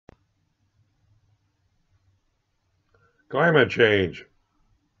Climate change.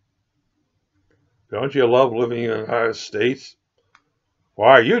 Don't you love living in the United States?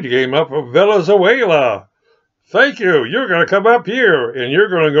 Why, you came up from Venezuela. Thank you. You're going to come up here, and you're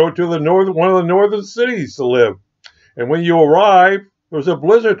going to go to one of the northern cities to live. And when you arrive, there's a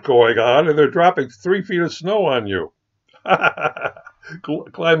blizzard going on, and they're dropping 3 feet of snow on you.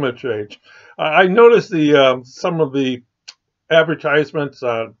 Climate change. I noticed some of the advertisements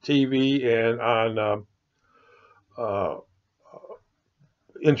on TV and on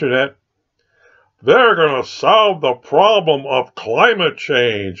internet. They're going to solve the problem of climate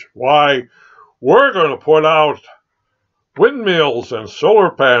change. Why, we're going to put out windmills and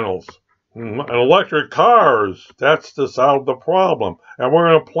solar panels and electric cars. That's to solve the problem. And we're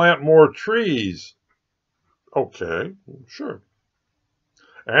going to plant more trees. Okay, sure.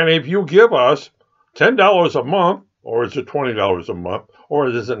 And if you give us $10 a month, or is it $20 a month, or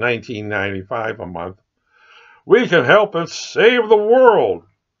is it $19.95 a month, we can help it save the world.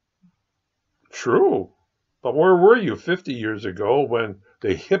 True. But where were you 50 years ago when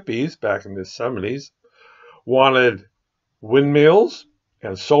the hippies back in the 70s wanted windmills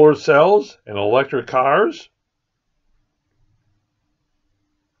and solar cells and electric cars?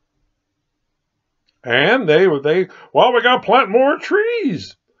 And well, we got to plant more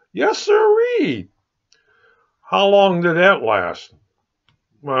trees. Yes, sirree. How long did that last?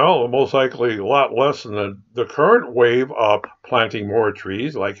 Well, most likely a lot less than the current wave of planting more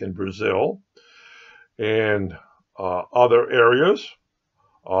trees, like in Brazil and other areas.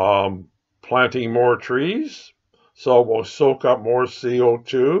 Planting more trees, so we'll soak up more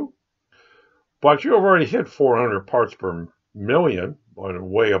CO2. But you've already hit 400 parts per million, or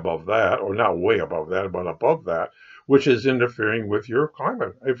way above that, or not way above that, but above that, which is interfering with your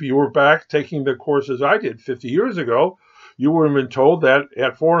climate. If you were back taking the courses I did 50 years ago, you would have been told that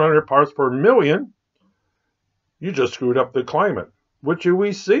at 400 parts per million, you just screwed up the climate. Which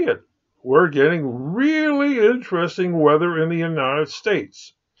we see it. We're getting really interesting weather in the United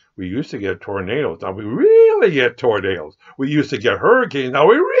States. We used to get tornadoes. Now we really get tornadoes. We used to get hurricanes. Now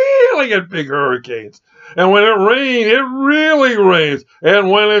we really get big hurricanes. And when it rains, it really rains. And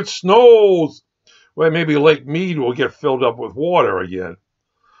when it snows, well, maybe Lake Mead will get filled up with water again.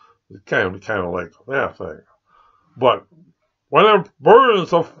 It's kind of like that thing. But when it burns,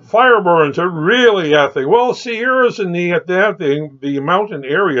 the fire burns, it really that thing. Well, Sierras and the mountain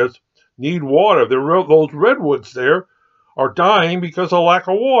areas need water. Those redwoods there are dying because of lack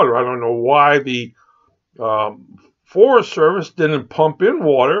of water. I don't know why the Forest Service didn't pump in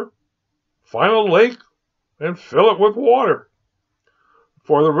water, find a lake, and fill it with water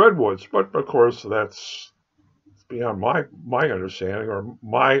for the redwoods. But of course, that's beyond my understanding, or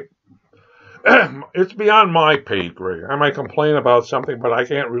it's beyond my pay grade. I might complain about something, but I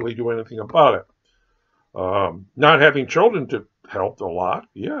can't really do anything about it. Not having children helped a lot,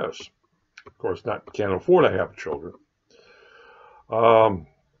 yes. Of course, can't afford to have children.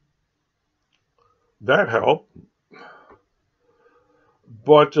 That helped.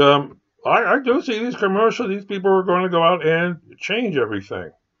 But I do see these commercials. These people are going to go out and change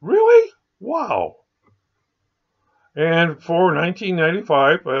everything. Really? Wow. And for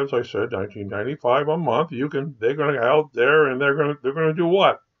 $19.95, as I said, $19.95 a month, they're going to go out there and they're going to do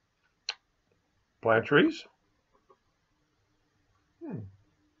what? Plant trees?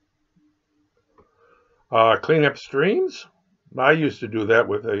 Clean up streams? I used to do that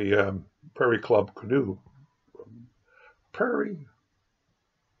with a Prairie Club canoe. Prairie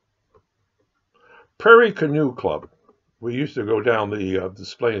Canoe Club. We used to go down the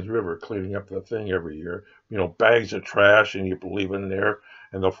Des Plaines River cleaning up the thing every year. You know, bags of trash, and you leave it in there,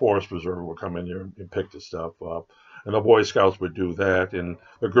 and the Forest Preserve would come in there and pick the stuff up. And the Boy Scouts would do that, and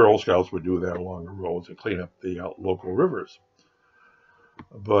the Girl Scouts would do that along the roads and clean up the local rivers.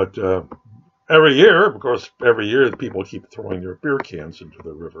 But every year, of course, people keep throwing their beer cans into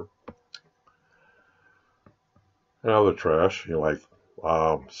the river. And other trash, see,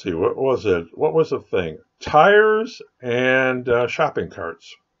 what was it? What was the thing? Tires and shopping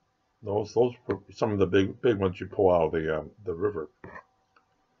carts. Those were some of the big ones you pull out of the river.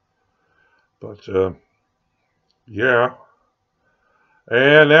 But yeah.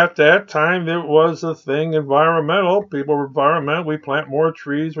 And at that time, there was a thing environmental. People were environmental. We plant more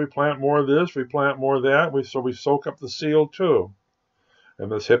trees. We plant more of this. We plant more of that. So we soak up the CO2.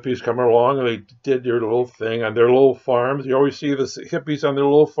 And those hippies come along and they did their little thing on their little farms. You always see the hippies on their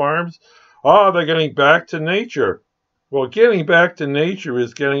little farms. Oh, they're getting back to nature. Well, getting back to nature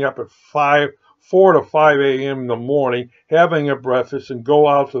is getting up at 4 to 5 a.m. in the morning, having a breakfast, and go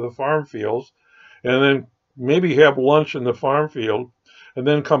out to the farm fields, and then maybe have lunch in the farm field, and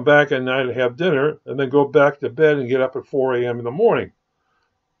then come back at night and have dinner, and then go back to bed and get up at 4 a.m. in the morning.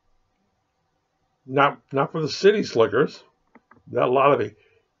 Not for the city slickers. A lot of the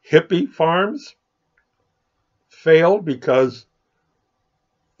hippie farms failed because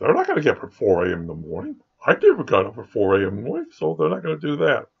they're not going to get up at 4 a.m. in the morning. I never got up at 4 a.m. in the morning, so they're not going to do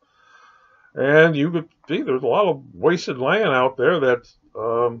that. And you could see there's a lot of wasted land out there that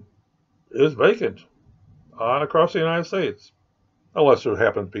is vacant across the United States. Unless there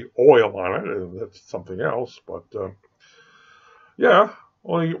happens to be oil on it, and that's something else. But, yeah,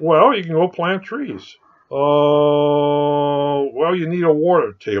 well, you can go plant trees. Well, you need a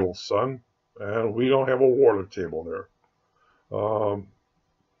water table, son. And we don't have a water table there.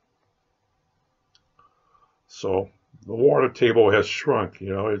 So the water table has shrunk.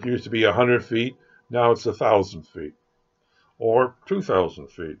 You know, it used to be 100 feet. Now it's 1,000 feet. Or 2,000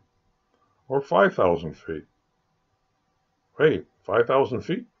 feet. Or 5,000 feet. Wait, 5,000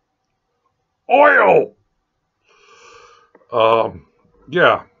 feet? Oil!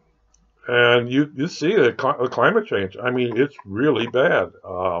 Yeah. And you see the climate change. I mean, it's really bad.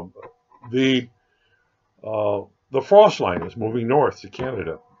 The frost line is moving north to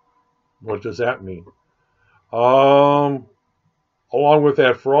Canada. What does that mean? Along with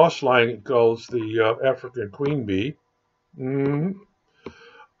that frost line goes the African queen bee,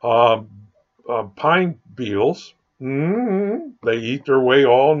 pine beetles. They eat their way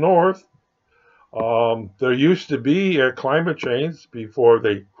all north. There used to be a climate change before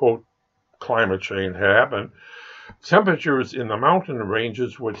they, quote, climate change happened. Temperatures in the mountain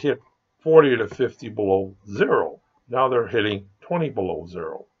ranges would hit 40 to 50 below zero. Now they're hitting 20 below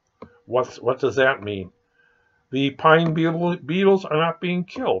zero. What does that mean? The pine beetles are not being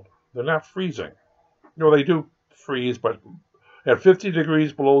killed. They're not freezing. You know, they do freeze, but at 50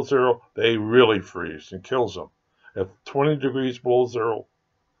 degrees below zero, they really freeze and kills them. At 20 degrees below zero,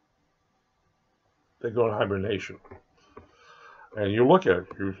 they go into hibernation. And you look at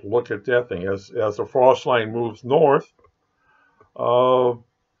that thing as the frost line moves north.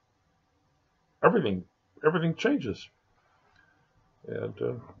 Everything changes, and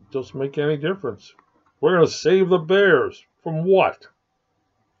it doesn't make any difference. We're going to save the bears from what?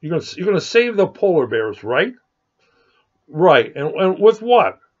 You're going to save the polar bears, right? Right, and with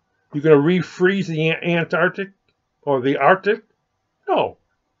what? You're going to refreeze the Antarctic or the Arctic? No,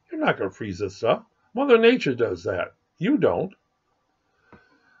 you're not going to freeze this up. Mother Nature does that. You don't.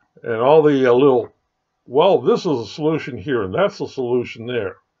 And all the this is a solution here and that's a solution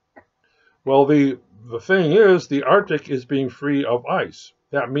there. Well, the thing is, the Arctic is being free of ice.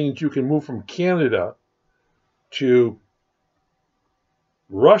 That means you can move from Canada to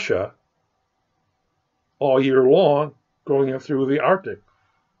Russia all year long, going through the Arctic.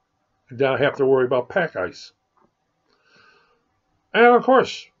 You don't have to worry about pack ice. And of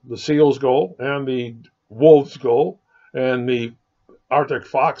course, the seals go, and the wolves go, and the Arctic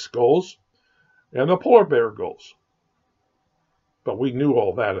fox goes, and the polar bear goes. But we knew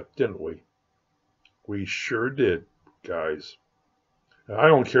all that, didn't we? We sure did, guys. And I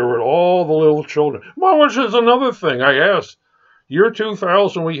don't care what all the little children... Well, which is another thing I asked. Year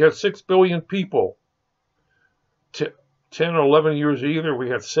 2000, we had 6 billion people. 10 or 11 years either, we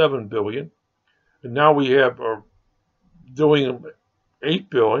had 7 billion. And now we have doing 8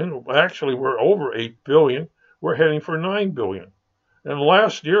 billion. Actually, we're over 8 billion. We're heading for 9 billion. And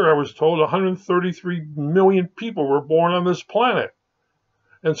last year, I was told 133 million people were born on this planet.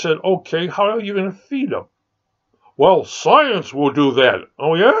 And said, okay, how are you going to feed them? Well, science will do that.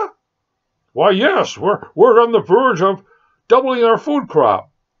 Oh, yeah? Why, yes, we're on the verge of doubling our food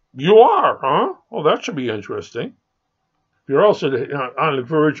crop. You are, huh? Well, that should be interesting. You're also on the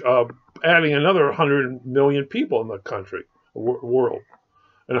verge of adding another 100 million people in the country, world.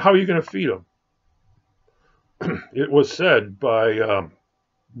 And how are you going to feed them? It was said by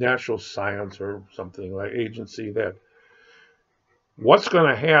National Science or something like agency that what's going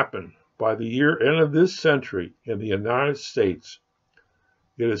to happen by the year end of this century in the United States,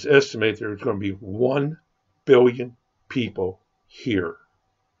 it is estimated there's going to be 1 billion people here.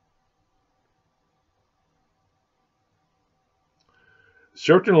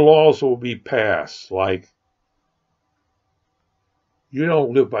 Certain laws will be passed, like you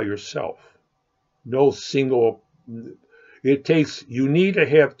don't live by yourself. No single, you need to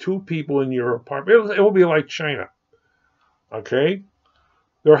have 2 people in your apartment. It will be like China. Okay?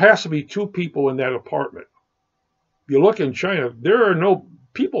 There has to be 2 people in that apartment. You look in China, there are no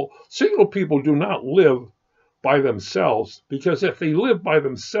people, single people do not live by themselves, because if they live by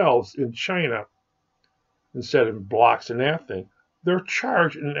themselves in China, instead of blocks and that thing, they're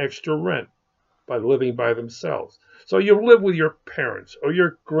charged an extra rent by living by themselves. So you live with your parents or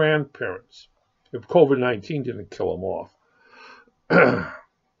your grandparents if COVID-19 didn't kill them off.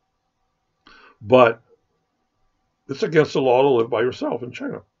 But it's against the law to live by yourself in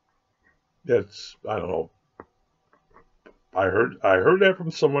China. It's, I don't know. I heard that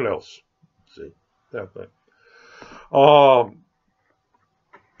from someone else. See, that thing.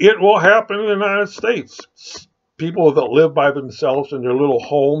 It will happen in the United States. People that live by themselves in their little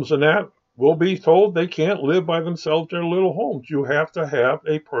homes and that will be told they can't live by themselves in their little homes. You have to have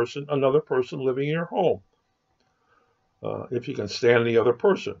another person living in your home. If you can stand the other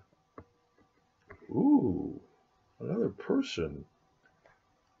person. Ooh, another person.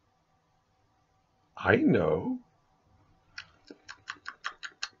 I know.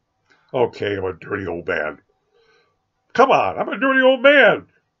 Okay, I'm a dirty old man. Come on, I'm a dirty old man.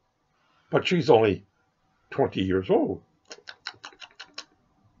 But she's only 20 years old.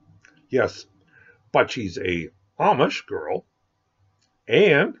 Yes, but she's a Amish girl.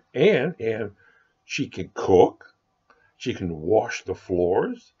 And she can cook. She can wash the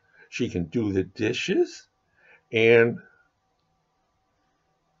floors. She can do the dishes. And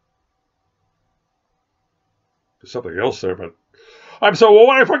there's something else there, but I'm so old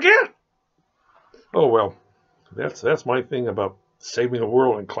I forget. Oh, well, that's my thing about saving the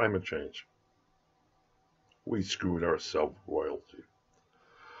world and climate change. We screwed ourselves royalty.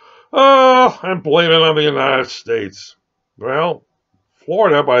 Oh, I'm blaming it on the United States. Well,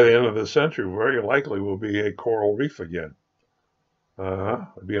 Florida, by the end of the century, very likely will be a coral reef again. It'll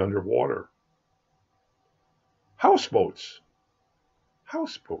be underwater. Houseboats.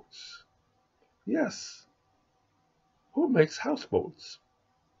 Houseboats. Yes. Who makes houseboats?